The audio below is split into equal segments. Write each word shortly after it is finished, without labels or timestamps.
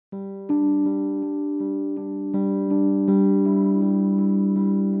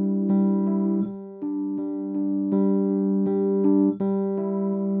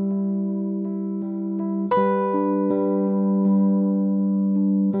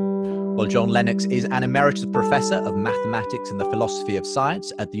Well, John Lennox is an emeritus professor of mathematics and the philosophy of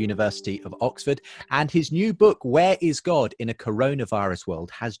science at the University of Oxford. And his new book, Where is God in a Coronavirus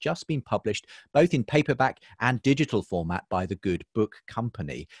World, has just been published both in paperback and digital format by the Good Book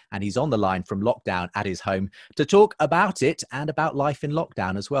Company. And he's on the line from lockdown at his home to talk about it and about life in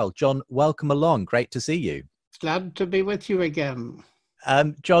lockdown as well. John, welcome along. Great to see you. Glad to be with you again.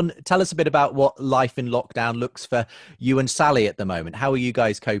 John, tell us a bit about what life in lockdown looks for you and Sally at the moment. How are you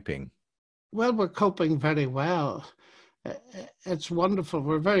guys coping? Well, we're coping very well. It's wonderful.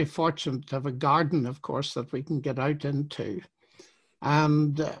 We're very fortunate to have a garden, of course, that we can get out into.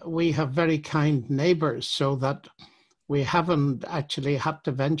 And we have very kind neighbours, so that we haven't actually had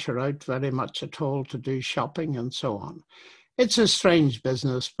to venture out very much at all to do shopping and so on. It's a strange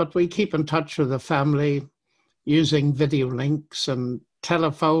business, but we keep in touch with the family using video links and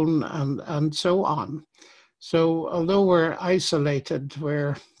telephone and so on. So although we're isolated,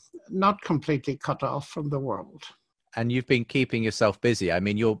 we're not completely cut off from the world. And you've been keeping yourself busy. I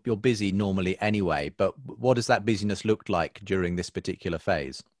mean, you're busy normally anyway, but what does that busyness look like during this particular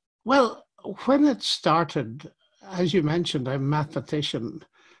phase? Well, when it started, as you mentioned, I'm a mathematician,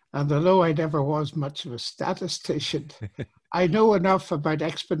 and although I never was much of a statistician, I know enough about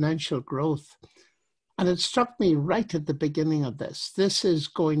exponential growth. And it struck me right at the beginning of this. This is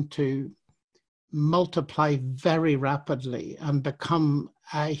going to multiply very rapidly and become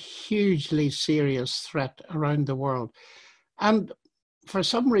a hugely serious threat around the world. And for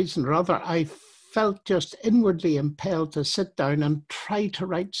some reason or other, I felt just inwardly impelled to sit down and try to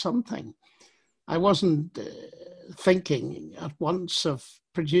write something. I wasn't thinking at once of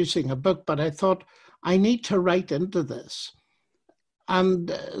producing a book, but I thought, I need to write into this.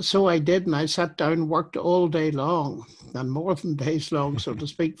 And so I did, and I sat down, worked all day long, and more than days long, so to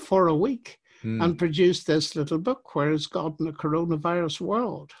speak, for a week. And produced this little book, Where is God in a Coronavirus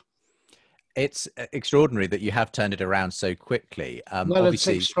World? It's extraordinary that you have turned it around so quickly. Well,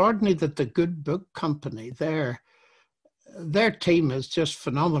 obviously, it's extraordinary that the Good Book Company, their team is just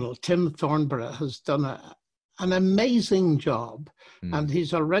phenomenal. Tim Thornborough has done an amazing job, and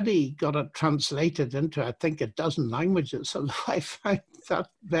he's already got it translated into, I think, a dozen languages. Although I find that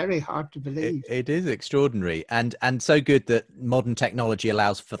very hard to believe. It is extraordinary, and so good that modern technology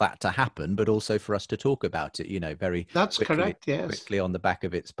allows for that to happen, but also for us to talk about it, very That's quickly, correct, yes. Quickly on the back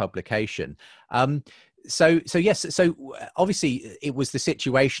of its publication. So obviously it was the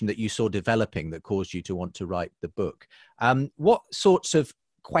situation that you saw developing that caused you to want to write the book. What sorts of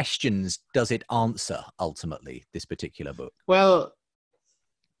questions does it answer ultimately, this particular book? Well,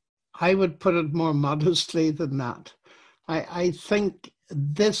 I would put it more modestly than that. I think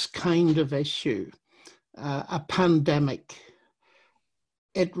this kind of issue, a pandemic,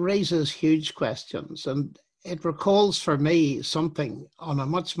 it raises huge questions, and it recalls for me something on a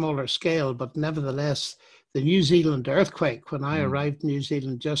much smaller scale, but nevertheless, the New Zealand earthquake, when I arrived in New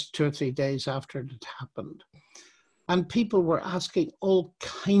Zealand just 2 or 3 days after it had happened. And people were asking all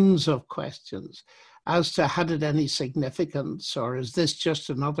kinds of questions as to had it any significance, or is this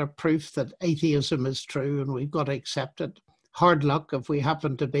just another proof that atheism is true and we've got to accept it? Hard luck if we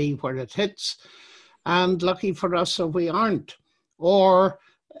happen to be where it hits, and lucky for us if we aren't. Or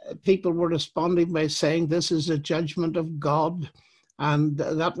people were responding by saying this is a judgment of God, and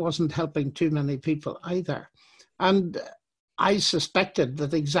that wasn't helping too many people either. And I suspected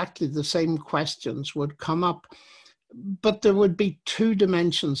that exactly the same questions would come up. But there would be two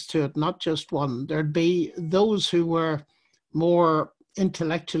dimensions to it, not just one. There'd be those who were more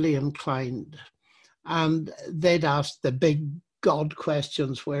intellectually inclined, and they'd ask the big God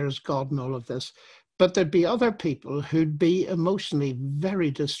questions, where is God and all of this? But there'd be other people who'd be emotionally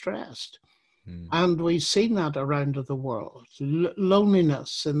very distressed. And we've seen that around the world.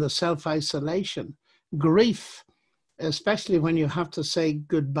 Loneliness and the self-isolation, grief, especially when you have to say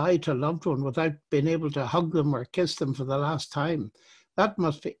goodbye to a loved one without being able to hug them or kiss them for the last time. That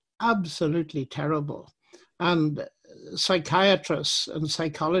must be absolutely terrible. And psychiatrists and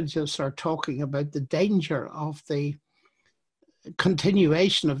psychologists are talking about the danger of the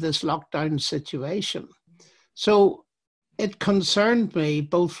continuation of this lockdown situation. So it concerned me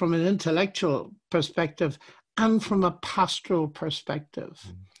both from an intellectual perspective and from a pastoral perspective.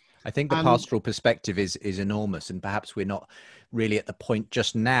 I think the pastoral perspective is enormous, and perhaps we're not really at the point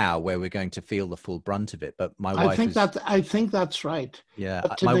just now where we're going to feel the full brunt of it. But my wife I think that's right. Yeah.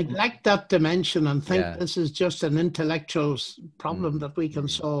 But to neglect that dimension and think this is just an intellectual problem that we can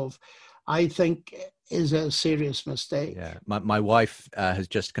solve, I think is a serious mistake. Yeah, my wife has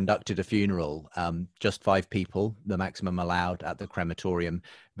just conducted a funeral, just 5 people, the maximum allowed at the crematorium,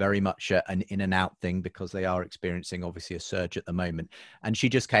 very much an in and out thing because they are experiencing obviously a surge at the moment. And she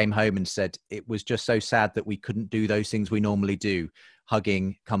just came home and said it was just so sad that we couldn't do those things we normally do,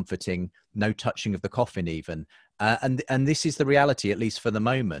 hugging, comforting, no touching of the coffin even. And this is the reality, at least for the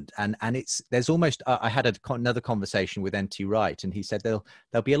moment. And there's almost, I had another conversation with N.T. Wright, and he said there'll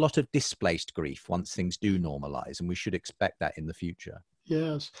be a lot of displaced grief once things do normalize, and we should expect that in the future.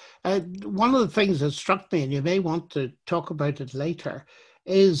 Yes. One of the things that struck me, and you may want to talk about it later,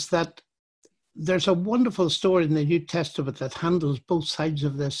 is that there's a wonderful story in the New Testament that handles both sides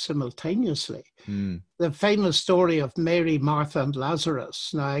of this simultaneously. The famous story of Mary, Martha, and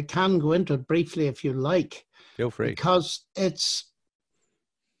Lazarus. Now, I can go into it briefly if you like. Feel free. Because it's,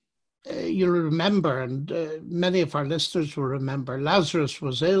 you'll remember, and many of our listeners will remember, Lazarus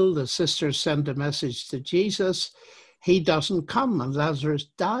was ill. The sisters send a message to Jesus. He doesn't come, and Lazarus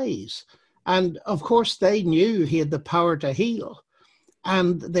dies. And of course, they knew he had the power to heal.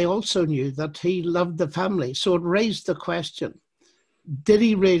 And they also knew that he loved the family. So it raised the question, did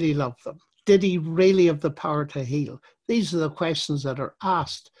he really love them? Did he really have the power to heal? These are the questions that are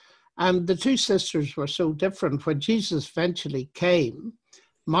asked. And the two sisters were so different. When Jesus eventually came,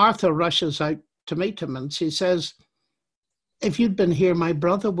 Martha rushes out to meet him and she says, if you'd been here, my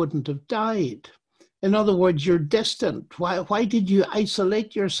brother wouldn't have died. In other words, you're distant. Why did you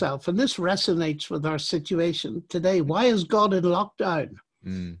isolate yourself? And this resonates with our situation today. Why is God in lockdown?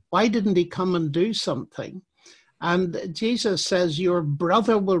 Why didn't he come and do something? And Jesus says, your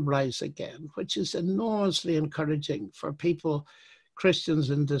brother will rise again, which is enormously encouraging for people, Christians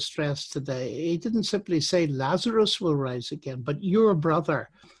in distress today. He didn't simply say Lazarus will rise again, but your brother.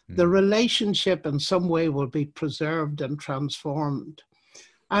 The relationship in some way will be preserved and transformed.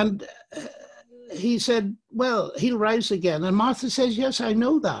 And he said, well, he'll rise again. And Martha says, yes, I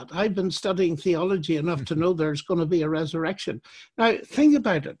know that. I've been studying theology enough to know there's going to be a resurrection. Now, think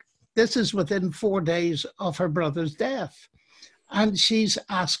about it. This is within 4 days of her brother's death. And she's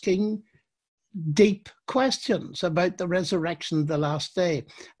asking deep questions about the resurrection the last day.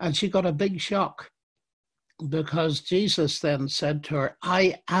 And she got a big shock because Jesus then said to her,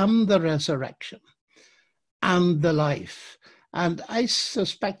 I am the resurrection and the life. And I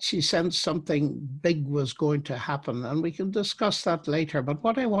suspect she sensed something big was going to happen, and we can discuss that later. But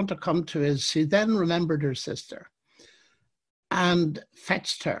what I want to come to is she then remembered her sister and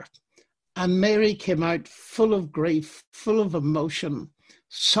fetched her. And Mary came out full of grief, full of emotion,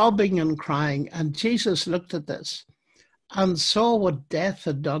 sobbing and crying. And Jesus looked at this and saw what death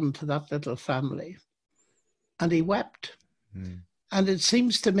had done to that little family. And he wept. And it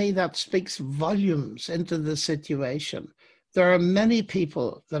seems to me that speaks volumes into the situation. There are many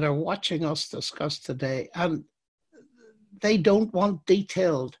people that are watching us discuss today, and they don't want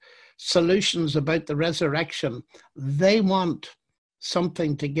detailed solutions about the resurrection. They want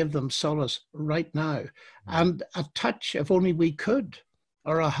something to give them solace right now. And a touch, if only we could,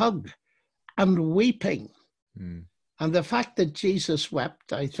 or a hug, and weeping. And the fact that Jesus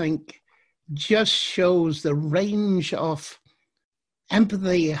wept, I think, just shows the range of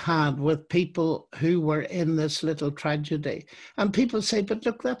empathy he had with people who were in this little tragedy. And people say, but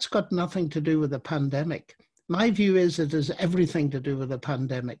look, that's got nothing to do with the pandemic. My view is it has everything to do with the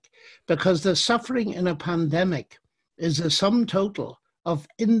pandemic, because the suffering in a pandemic is a sum total of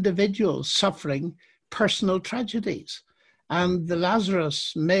individuals suffering personal tragedies. And the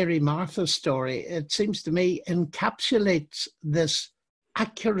Lazarus, Mary, Martha story, it seems to me, encapsulates this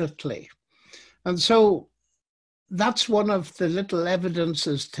accurately. And so that's one of the little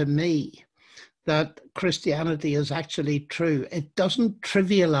evidences to me that Christianity is actually true. It doesn't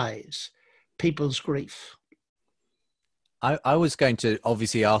trivialize people's grief. I was going to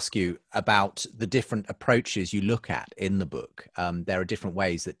obviously ask you about the different approaches you look at in the book. There are different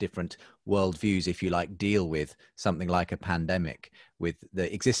ways that different worldviews, if you like, deal with something like a pandemic, with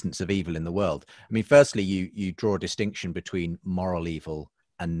the existence of evil in the world. I mean, firstly, you draw a distinction between moral evil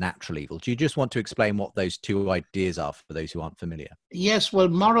and natural evil. Do you just want to explain what those two ideas are for those who aren't familiar? Yes, well,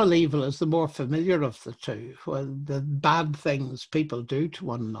 moral evil is the more familiar of the two, well, the bad things people do to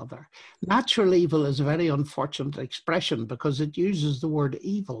one another. Natural evil is a very unfortunate expression because it uses the word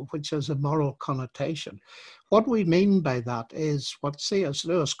evil, which has a moral connotation. What we mean by that is what C.S.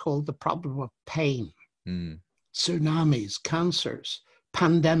 Lewis called the problem of pain. Tsunamis, cancers,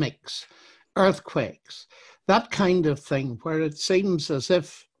 pandemics, earthquakes, that kind of thing, where it seems as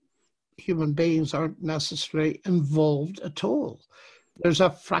if human beings aren't necessarily involved at all. There's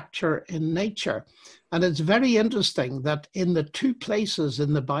a fracture in nature. And it's very interesting that in the two places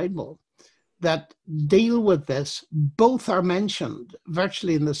in the Bible that deal with this. Both are mentioned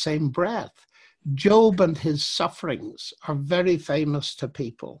virtually in the same breath. Job and his sufferings are very famous to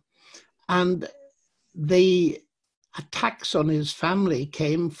people. And the attacks on his family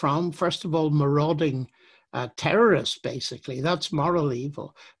came from, first of all, marauding terrorists, basically. That's moral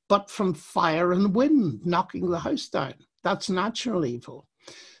evil. But from fire and wind knocking the house down. That's natural evil.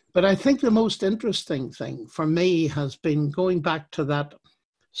 But I think the most interesting thing for me has been going back to that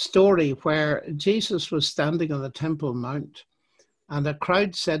story where Jesus was standing on the Temple Mount and a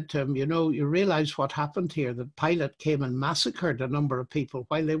crowd said to him, you realize what happened here, that Pilate came and massacred a number of people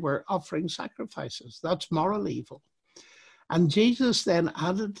while they were offering sacrifices. That's moral evil. And Jesus then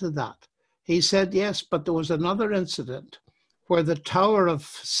added to that. He said, yes, but there was another incident where the Tower of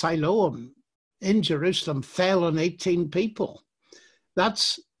Siloam in Jerusalem fell on 18 people.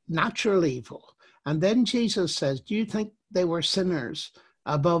 That's natural evil. And then Jesus says, do you think they were sinners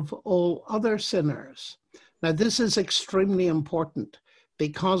above all other sinners? Now, this is extremely important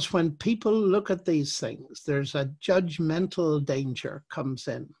because when people look at these things, there's a judgmental danger comes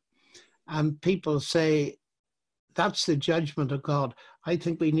in. And people say, that's the judgment of God. I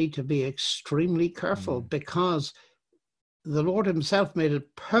think we need to be extremely careful because the Lord himself made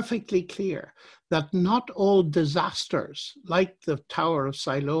it perfectly clear that not all disasters, like the Tower of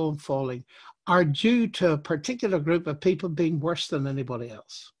Siloam falling, are due to a particular group of people being worse than anybody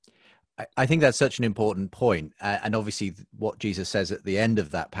else. I think that's such an important point. And obviously what Jesus says at the end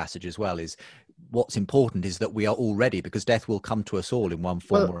of that passage as well is what's important is that we are all ready because death will come to us all in one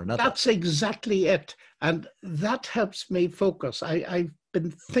form or another. That's exactly it. And that helps me focus. I've been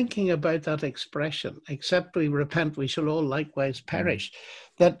thinking about that expression, except we repent, we shall all likewise perish.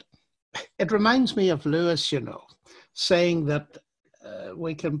 That it reminds me of Lewis, saying that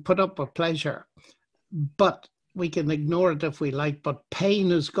we can put up with pleasure, but we can ignore it if we like, but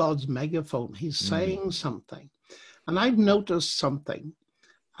pain is God's megaphone. He's saying something. And I've noticed something,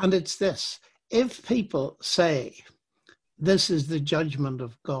 and it's this. If people say, this is the judgment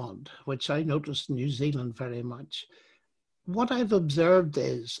of God, which I noticed in New Zealand very much, what I've observed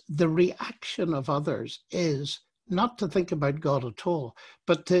is the reaction of others is not to think about God at all,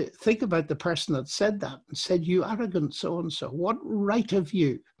 but to think about the person that said that and said, you arrogant so-and-so, what right have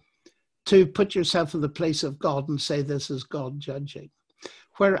you to put yourself in the place of God and say this is God judging?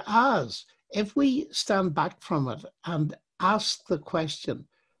 Whereas if we stand back from it and ask the question,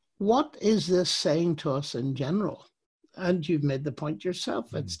 what is this saying to us in general? And you've made the point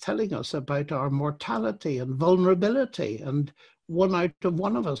yourself. It's telling us about our mortality and vulnerability, and one out of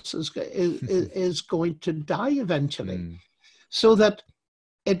one of us is going to die eventually. So that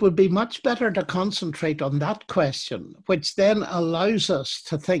it would be much better to concentrate on that question, which then allows us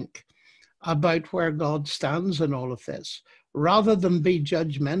to think about where God stands in all of this, rather than be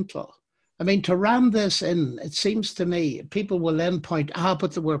judgmental. I mean, to ram this in, it seems to me, people will then point,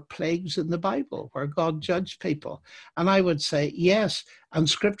 but there were plagues in the Bible where God judged people. And I would say, yes, and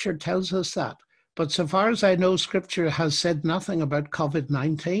Scripture tells us that. But so far as I know, Scripture has said nothing about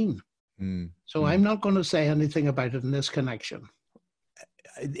COVID-19. So I'm not going to say anything about it in this connection.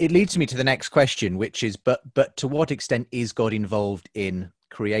 It leads me to the next question, which is, but to what extent is God involved in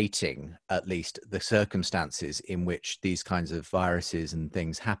creating at least the circumstances in which these kinds of viruses and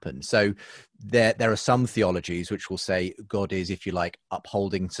things happen? So there are some theologies which will say God is, if you like,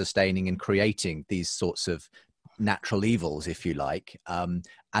 upholding, sustaining and creating these sorts of natural evils, if you like,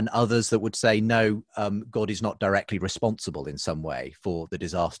 and others that would say no, God is not directly responsible in some way for the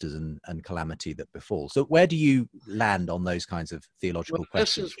disasters and calamity that befall. So where do you land on those kinds of theological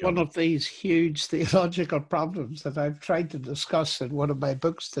questions? This is one of these huge theological problems that I've tried to discuss in one of my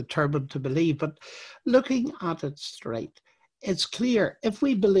books, Determined to Believe. But looking at it straight, it's clear if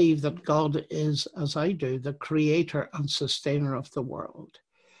we believe that God is, as I do, the creator and sustainer of the world,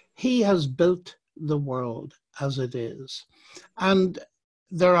 he has built the world as it is. And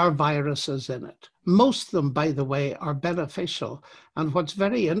there are viruses in it. Most of them, by the way, are beneficial. And what's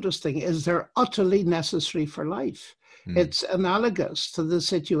very interesting is they're utterly necessary for life. It's analogous to the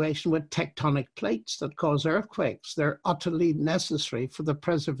situation with tectonic plates that cause earthquakes. They're utterly necessary for the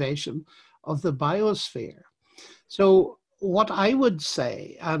preservation of the biosphere. So what I would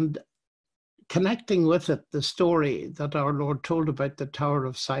say, and connecting with it the story that our Lord told about the Tower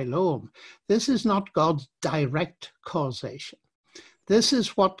of Siloam, this is not God's direct causation. This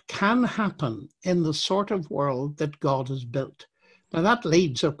is what can happen in the sort of world that God has built. Now that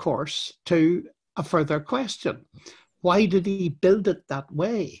leads, of course, to a further question. Why did he build it that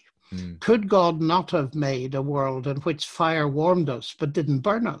way? Could God not have made a world in which fire warmed us but didn't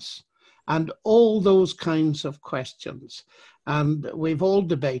burn us? and all those kinds of questions. And we've all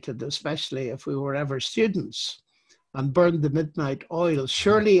debated, especially if we were ever students and burned the midnight oil,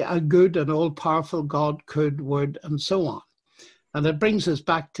 surely a good and all-powerful God could, would, and so on. And it brings us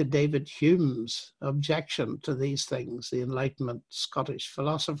back to David Hume's objection to these things, the Enlightenment Scottish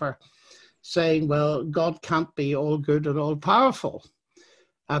philosopher, saying, well, God can't be all good and all powerful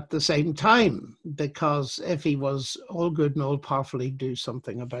at the same time, because if he was all good and all powerful, he'd do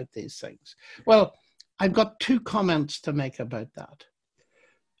something about these things. Well, I've got two comments to make about that.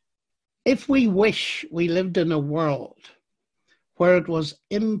 If we wish we lived in a world where it was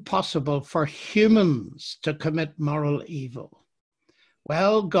impossible for humans to commit moral evil,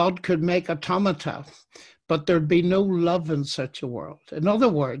 well, God could make automata, but there'd be no love in such a world. In other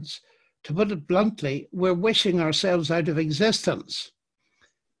words, to put it bluntly, we're wishing ourselves out of existence.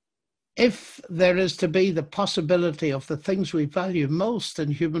 If there is to be the possibility of the things we value most in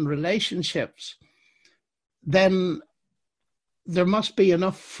human relationships, then there must be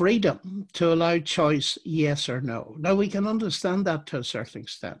enough freedom to allow choice, yes or no. Now, we can understand that to a certain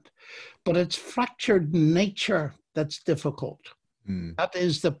extent, but it's fractured nature that's difficult. That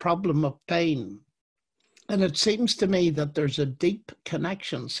is the problem of pain. And it seems to me that there's a deep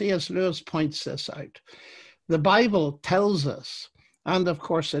connection. C.S. Lewis points this out. The Bible tells us, and of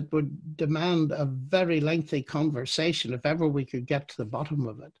course it would demand a very lengthy conversation if ever we could get to the bottom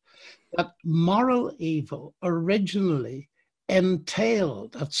of it, that moral evil originally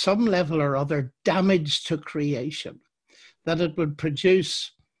entailed at some level or other damage to creation, that it would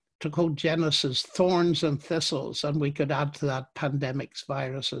produce, to quote Genesis, thorns and thistles, and we could add to that pandemics,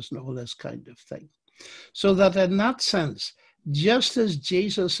 viruses, and all this kind of thing. So that in that sense, just as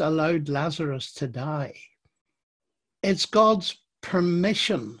Jesus allowed Lazarus to die, it's God's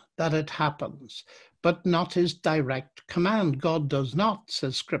permission that it happens, but not his direct command. God does not,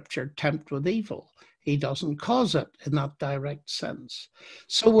 says Scripture, tempt with evil. He doesn't cause it in that direct sense.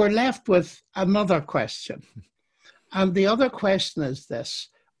 So we're left with another question. And the other question is this: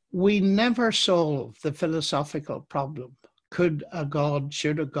 we never solve the philosophical problem. Could a God,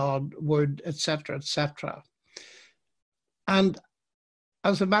 should a God, would, etc., etc. And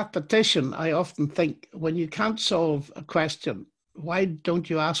as a mathematician, I often think when you can't solve a question, why don't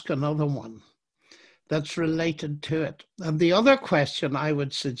you ask another one that's related to it? And the other question I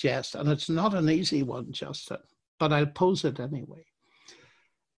would suggest, and it's not an easy one, Justin, but I'll pose it anyway.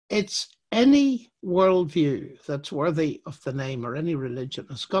 It's any worldview that's worthy of the name, or any religion,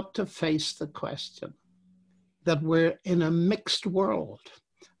 has got to face the question that we're in a mixed world.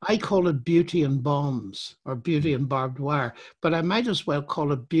 I call it beauty and bombs, or beauty and barbed wire, but I might as well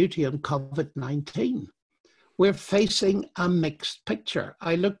call it beauty and COVID-19. We're facing a mixed picture.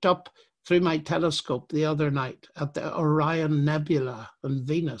 I looked up through my telescope the other night at the Orion Nebula and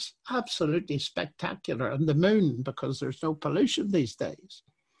Venus, absolutely spectacular, and the moon, because there's no pollution these days.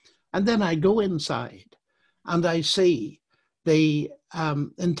 And then I go inside and I see the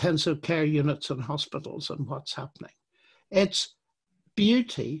intensive care units and hospitals and what's happening. It's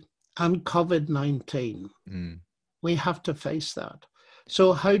beauty and COVID-19. We have to face that.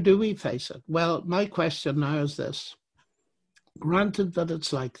 So how do we face it? Well, my question now is this. Granted that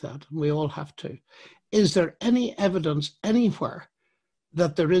it's like that, and we all have to, is there any evidence anywhere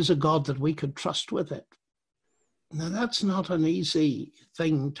that there is a God that we could trust with it? Now, that's not an easy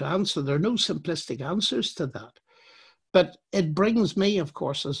thing to answer. There are no simplistic answers to that. But it brings me, of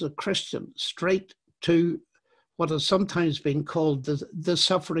course, as a Christian, straight to what has sometimes been called the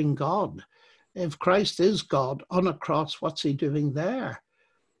suffering God. If Christ is God on a cross, what's he doing there?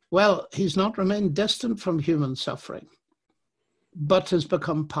 Well, he's not remained distant from human suffering, but has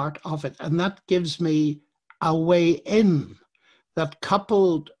become part of it. And that gives me a way in that,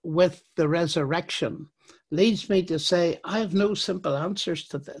 coupled with the resurrection, leads me to say, I have no simple answers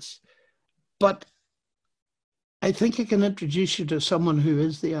to this, but I think I can introduce you to someone who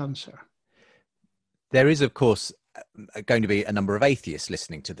is the answer. There is, of course, going to be a number of atheists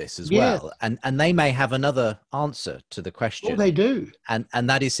listening to this as well, and they may have another answer to the question. Oh, they do. And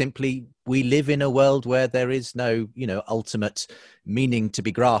that is simply, we live in a world where there is no, ultimate meaning to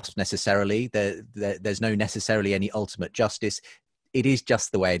be grasped necessarily. There's no necessarily any ultimate justice. It is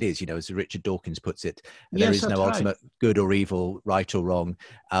just the way it is, as Richard Dawkins puts it. There is no ultimate good or evil, right or wrong.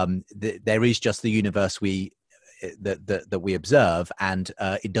 There is just the universe that we observe, and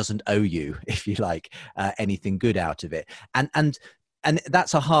it doesn't owe you, if you like, anything good out of it. And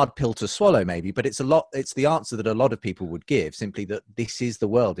that's a hard pill to swallow, maybe, but it's the answer that a lot of people would give, simply that this is the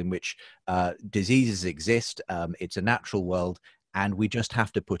world in which diseases exist. It's a natural world, and we just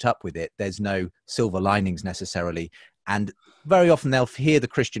have to put up with it. There's no silver linings necessarily. And very often they'll hear the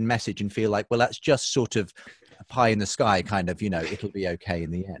Christian message and feel like, well, that's just sort of a pie in the sky kind of, it'll be okay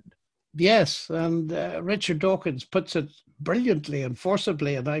in the end. Yes, and Richard Dawkins puts it brilliantly and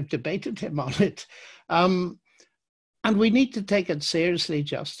forcibly, and I've debated him on it. And we need to take it seriously,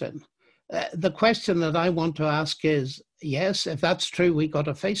 Justin. The question that I want to ask is, yes, if that's true, we got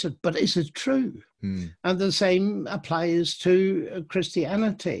to face it, but is it true? And the same applies to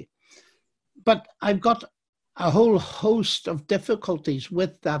Christianity. But I've got a whole host of difficulties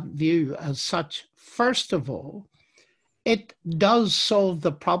with that view as such. First of all, it does solve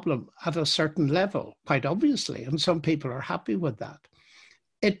the problem at a certain level, quite obviously, and some people are happy with that.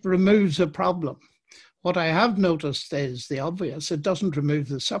 It removes a problem. What I have noticed is the obvious: it doesn't remove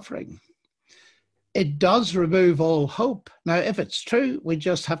the suffering. It does remove all hope. Now, if it's true, we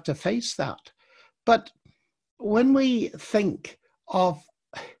just have to face that. But when we think of,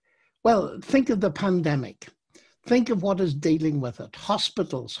 think of the pandemic. Think of what is dealing with it.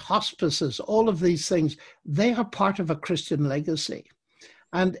 Hospitals, hospices, all of these things, they are part of a Christian legacy.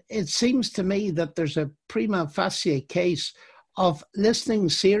 And it seems to me that there's a prima facie case of listening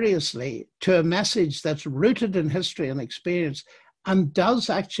seriously to a message that's rooted in history and experience and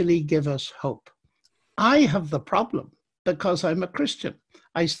does actually give us hope. I have the problem because I'm a Christian.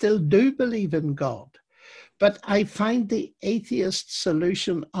 I still do believe in God, but I find the atheist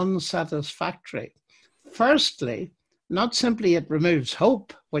solution unsatisfactory. Firstly, not simply it removes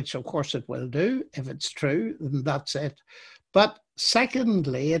hope, which of course it will do. If it's true, then that's it. But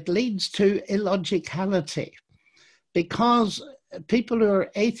secondly, it leads to illogicality, because people who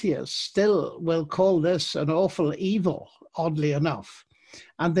are atheists still will call this an awful evil, oddly enough,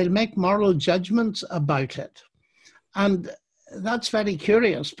 and they'll make moral judgments about it. And that's very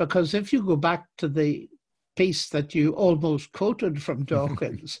curious, because if you go back to the piece that you almost quoted from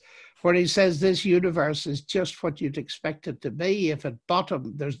Dawkins, where he says this universe is just what you'd expect it to be. If at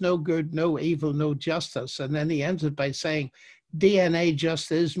bottom there's no good, no evil, no justice. And then he ends it by saying, DNA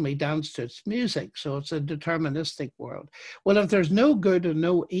just is, and we dance to its music. So it's a deterministic world. Well, if there's no good and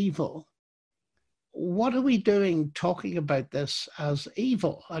no evil, what are we doing talking about this as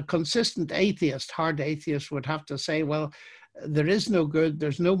evil? A consistent atheist, hard atheist, would have to say, well, there is no good,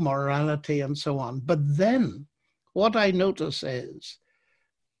 there's no morality, and so on. But then what I notice is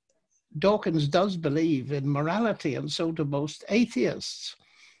Dawkins does believe in morality, and so do most atheists.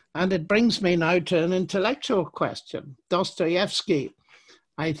 And it brings me now to an intellectual question. Dostoevsky,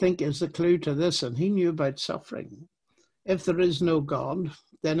 I think, is the clue to this, and he knew about suffering. If there is no God,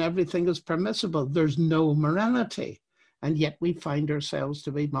 then everything is permissible. There's no morality, and yet we find ourselves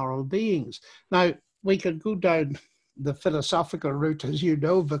to be moral beings. Now, we could go down the philosophical route, as you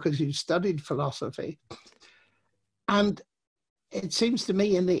know, because you studied philosophy. And it seems to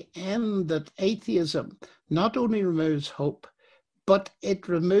me in the end that atheism not only removes hope, but it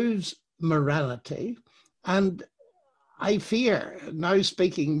removes morality. And I fear, now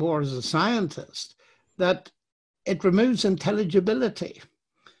speaking more as a scientist, that it removes intelligibility,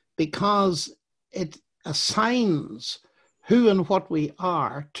 because it assigns who and what we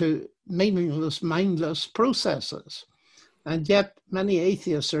are to meaningless, mindless processes. And yet many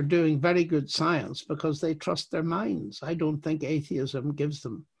atheists are doing very good science because they trust their minds. I don't think atheism gives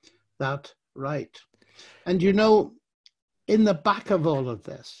them that right. And in the back of all of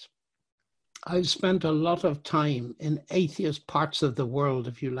this, I've spent a lot of time in atheist parts of the world,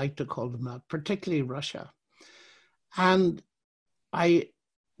 if you like to call them that, particularly Russia. And I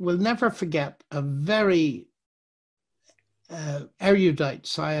will never forget a very erudite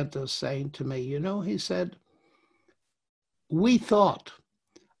scientist saying to me, he said, we thought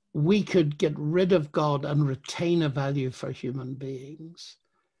we could get rid of God and retain a value for human beings.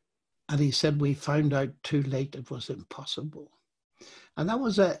 And he said, we found out too late it was impossible. And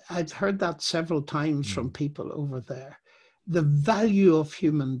I've heard that several times from people over there. The value of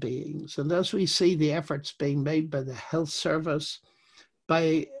human beings. And as we see the efforts being made by the health service,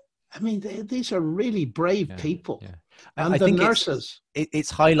 these are really brave people. Yeah. And I think nurses.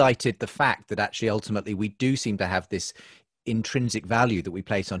 It's highlighted the fact that actually ultimately we do seem to have this intrinsic value that we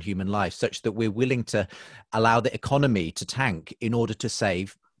place on human life, such that we're willing to allow the economy to tank in order to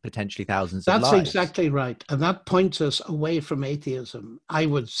save potentially thousands of lives. That's exactly right. And that points us away from atheism, I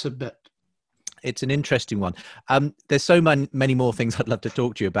would submit. It's an interesting one. There's so many more things I'd love to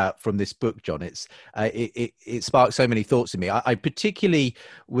talk to you about from this book, John. It sparked so many thoughts in me. I particularly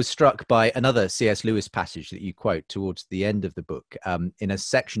was struck by another C.S. Lewis passage that you quote towards the end of the book, in a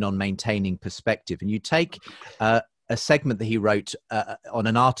section on maintaining perspective. And you take a segment that he wrote on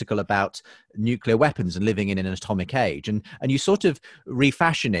an article about nuclear weapons and living in an atomic age. And you sort of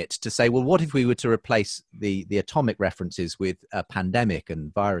refashion it to say, well, what if we were to replace the atomic references with a pandemic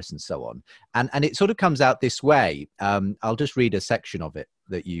and virus and so on? And it sort of comes out this way. I'll just read a section of it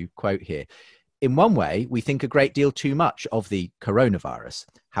that you quote here. In one way, we think a great deal too much of the coronavirus.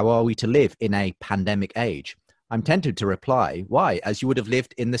 How are we to live in a pandemic age? I'm tempted to reply, why, as you would have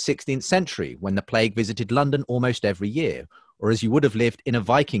lived in the 16th century when the plague visited London almost every year, or as you would have lived in a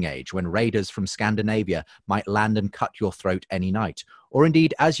Viking age when raiders from Scandinavia might land and cut your throat any night, or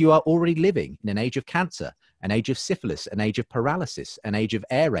indeed as you are already living in an age of cancer, an age of syphilis, an age of paralysis, an age of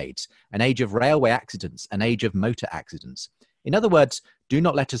air raids, an age of railway accidents, an age of motor accidents. In other words, do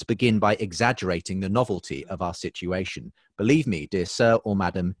not let us begin by exaggerating the novelty of our situation. Believe me, dear sir or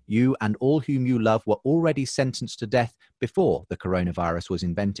madam, you and all whom you love were already sentenced to death before the coronavirus was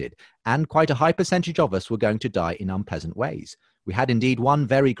invented, and quite a high percentage of us were going to die in unpleasant ways. We had indeed one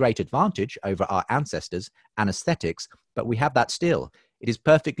very great advantage over our ancestors, anesthetics, but we have that still. It is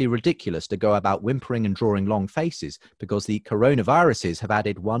perfectly ridiculous to go about whimpering and drawing long faces because the coronaviruses have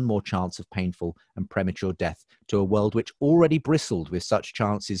added one more chance of painful and premature death to a world which already bristled with such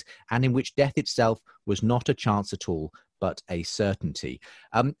chances and in which death itself was not a chance at all, but a certainty.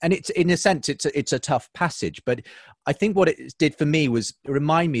 And it's, in a sense, it's a tough passage, but I think what it did for me was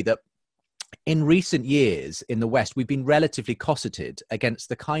remind me that in recent years in the West, we've been relatively cosseted against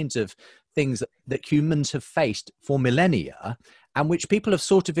the kinds of things that humans have faced for millennia and which people have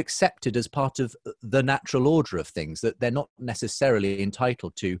sort of accepted as part of the natural order of things, that they're not necessarily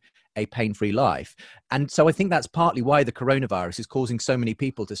entitled to a pain-free life. And so I think that's partly why the coronavirus is causing so many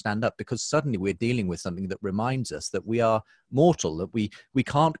people to stand up, because suddenly we're dealing with something that reminds us that we are mortal, that we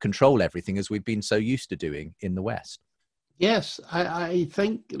can't control everything as we've been so used to doing in the West. Yes, I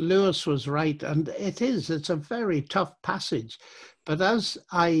think Lewis was right. And it's a very tough passage. But as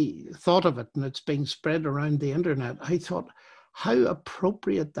I thought of it, and it's being spread around the internet, I thought how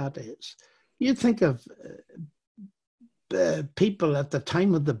appropriate that is. You think of people at the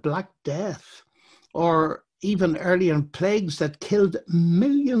time of the Black Death, or even earlier in plagues that killed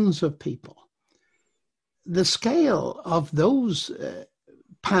millions of people. The scale of those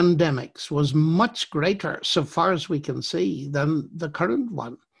pandemics was much greater, so far as we can see, than the current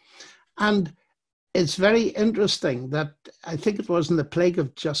one. And it's very interesting that I think it was in the plague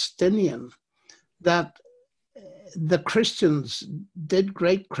of Justinian that the Christians did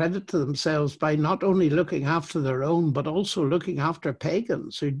great credit to themselves by not only looking after their own, but also looking after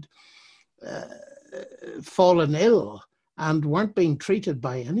pagans who'd fallen ill and weren't being treated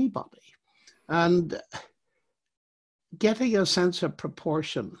by anybody. And getting a sense of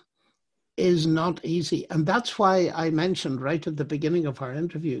proportion is not easy. And that's why I mentioned right at the beginning of our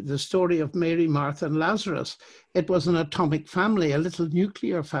interview, the story of Mary, Martha, and Lazarus. It was an atomic family, a little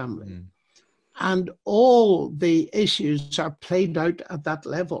nuclear family. Mm. And all the issues are played out at that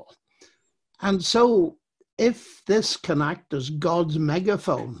level. And so if this can act as God's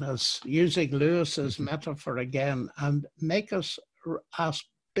megaphone, as using Lewis's metaphor again, and make us ask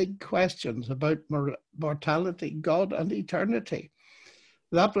big questions about mortality, God, and eternity,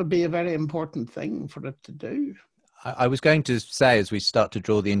 that would be a very important thing for it to do. I was going to say, as we start to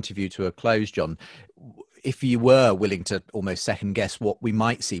draw the interview to a close, John, if you were willing to almost second guess what we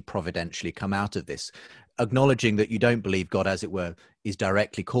might see providentially come out of this, acknowledging that you don't believe God, as it were, is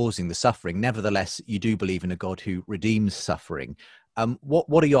directly causing the suffering, nevertheless, you do believe in a God who redeems suffering.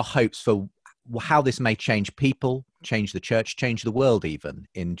 What are your hopes for how this may change people, change the church, change the world even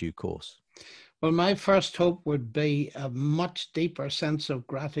in due course? Well, my first hope would be a much deeper sense of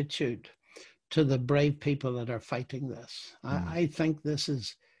gratitude to the brave people that are fighting this. I think this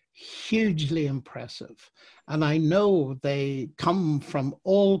is hugely impressive. And I know they come from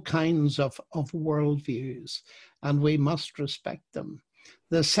all kinds of worldviews, and we must respect them.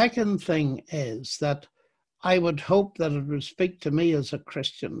 The second thing is that I would hope that it would speak to me as a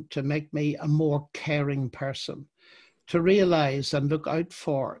Christian to make me a more caring person, to realize and look out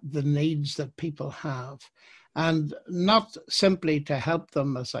for the needs that people have, and not simply to help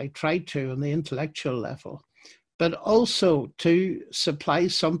them as I try to on the intellectual level, but also to supply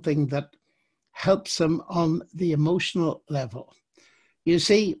something that helps them on the emotional level. You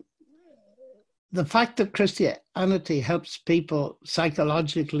see, the fact that Christianity helps people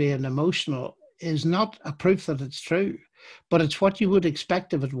psychologically and emotional is not a proof that it's true, but it's what you would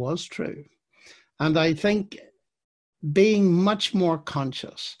expect if it was true. And I think being much more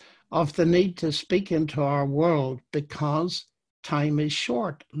conscious of the need to speak into our world, because time is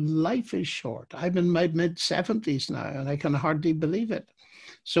short, life is short. I'm in my mid-70s now and I can hardly believe it.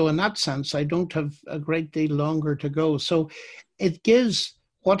 So in that sense, I don't have a great deal longer to go. So it gives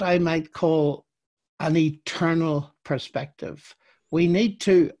what I might call an eternal perspective. We need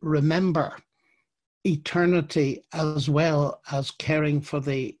to remember eternity as well as caring for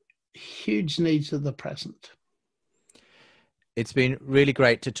the huge needs of the present. It's been really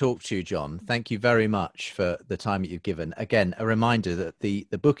great to talk to you, John. Thank you very much for the time that you've given. Again, a reminder that the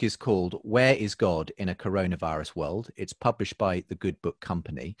book is called Where is God in a Coronavirus World? It's published by the Good Book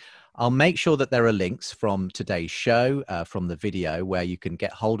Company. I'll make sure that there are links from today's show, from the video, where you can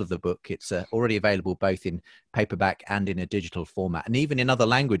get hold of the book. It's already available both in paperback and in a digital format, and even in other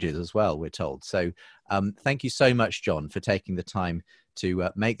languages as well, we're told. So thank you so much, John, for taking the time to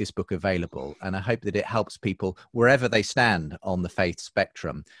make this book available. And I hope that it helps people wherever they stand on the faith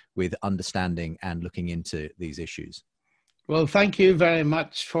spectrum with understanding and looking into these issues. Well, thank you very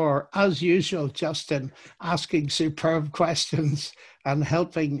much for, as usual, Justin, asking superb questions and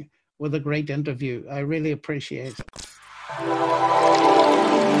helping with a great interview. I really appreciate it.